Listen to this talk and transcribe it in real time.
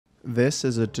This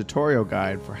is a tutorial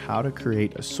guide for how to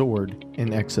create a sword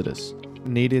in Exodus.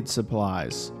 Needed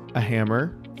supplies: a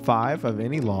hammer, 5 of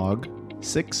any log,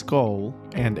 6 coal,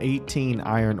 and 18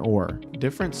 iron ore.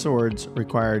 Different swords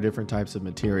require different types of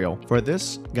material. For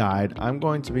this guide, I'm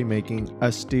going to be making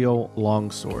a steel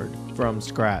longsword from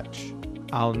scratch.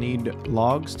 I'll need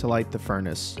logs to light the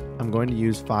furnace. I'm going to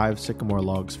use 5 sycamore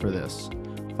logs for this.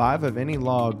 5 of any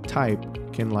log type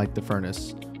can light the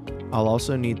furnace. I'll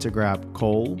also need to grab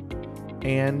coal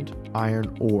and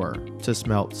iron ore to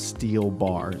smelt steel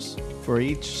bars. For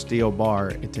each steel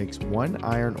bar, it takes 1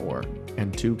 iron ore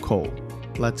and 2 coal.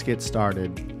 Let's get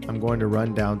started. I'm going to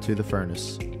run down to the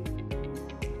furnace.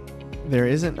 There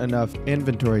isn't enough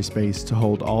inventory space to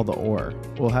hold all the ore.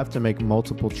 We'll have to make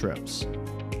multiple trips.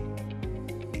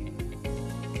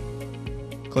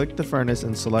 Click the furnace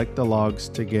and select the logs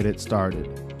to get it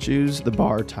started. Choose the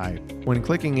bar type. When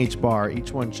clicking each bar,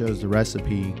 each one shows the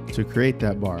recipe to create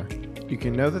that bar. You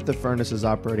can know that the furnace is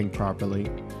operating properly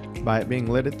by it being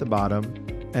lit at the bottom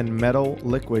and metal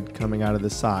liquid coming out of the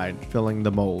side, filling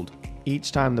the mold.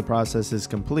 Each time the process is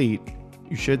complete,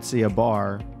 you should see a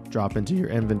bar drop into your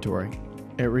inventory.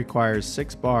 It requires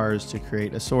 6 bars to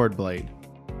create a sword blade.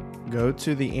 Go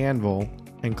to the anvil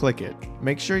and click it.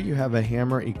 Make sure you have a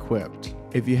hammer equipped.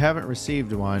 If you haven't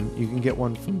received one, you can get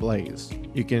one from Blaze.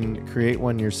 You can create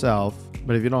one yourself,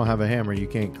 but if you don't have a hammer, you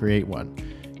can't create one.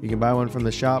 You can buy one from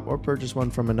the shop or purchase one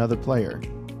from another player.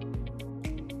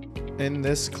 In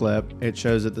this clip, it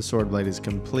shows that the sword blade is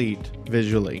complete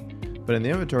visually, but in the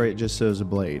inventory it just shows a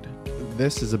blade.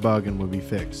 This is a bug and will be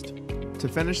fixed. To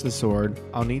finish the sword,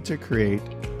 I'll need to create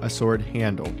a sword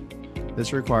handle.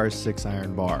 This requires 6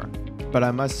 iron bar, but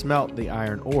I must smelt the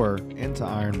iron ore into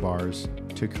iron bars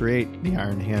to create the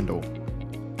iron handle.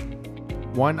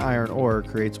 1 iron ore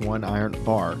creates 1 iron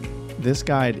bar. This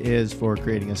guide is for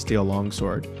creating a steel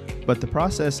longsword, but the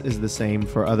process is the same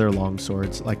for other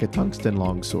longswords like a tungsten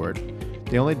longsword.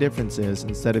 The only difference is,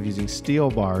 instead of using steel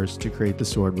bars to create the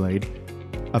sword blade,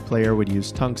 a player would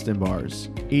use tungsten bars.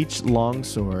 Each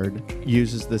longsword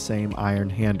uses the same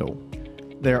iron handle.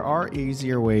 There are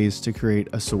easier ways to create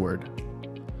a sword.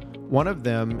 One of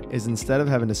them is, instead of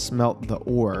having to smelt the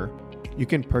ore, you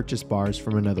can purchase bars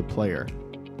from another player.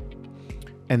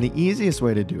 And the easiest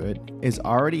way to do it is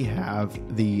already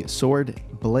have the sword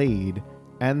blade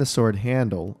and the sword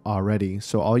handle already,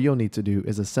 so all you'll need to do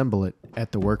is assemble it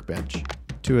at the workbench.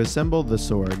 To assemble the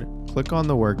sword, click on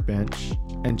the workbench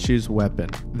and choose weapon.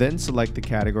 Then select the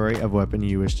category of weapon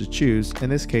you wish to choose. In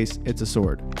this case, it's a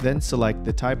sword. Then select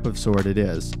the type of sword it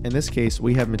is. In this case,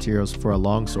 we have materials for a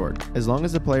longsword. As long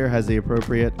as the player has the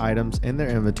appropriate items in their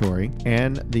inventory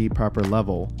and the proper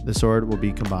level, the sword will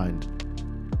be combined.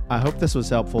 I hope this was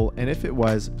helpful, and if it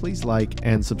was, please like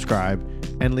and subscribe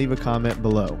and leave a comment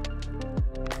below.